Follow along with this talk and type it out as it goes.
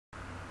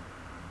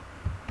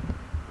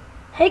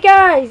Hey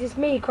guys, it's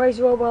me,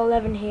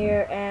 CrazyRobot11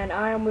 here, and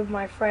I am with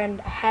my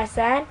friend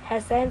Hassan.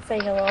 Hassan, say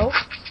hello.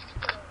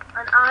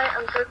 And I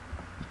am good.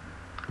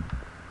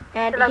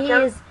 And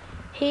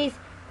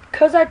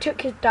because I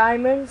took his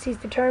diamonds, he's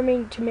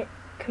determined to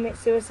commit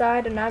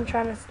suicide, and I'm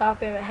trying to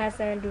stop him.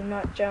 Hassan, do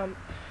not jump.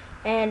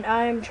 And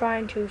I am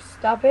trying to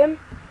stop him.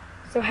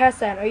 So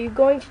Hassan, are you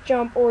going to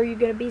jump, or are you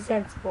going to be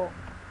sensible?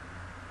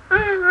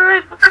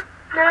 No.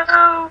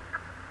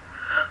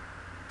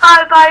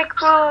 Bye-bye,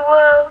 cruel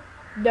world.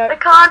 No. I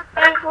can't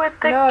live with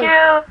the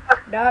guilt.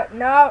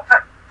 No.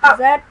 Is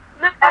that?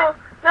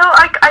 No,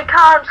 I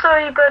can't,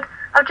 sorry, but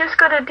I've just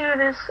got to do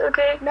this,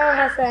 okay? No,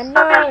 Hassan,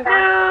 no. No,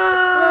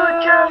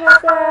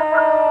 Hassan.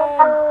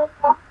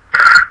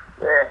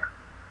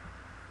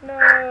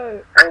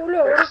 No. Oh,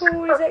 look at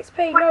all this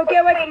XP. No,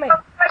 get away from me.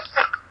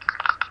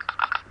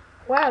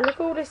 Wow, look at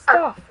all this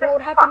stuff. What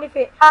would happen if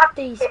it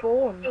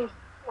despawned?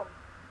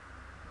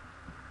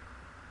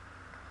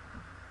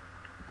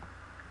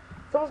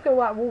 Someone's gonna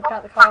like walk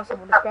out the castle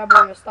and just grab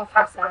all your stuff,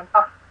 Hassan.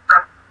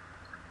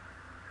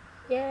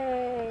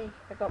 Yay!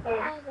 I got my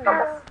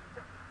diamonds.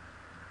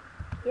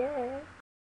 Yeah.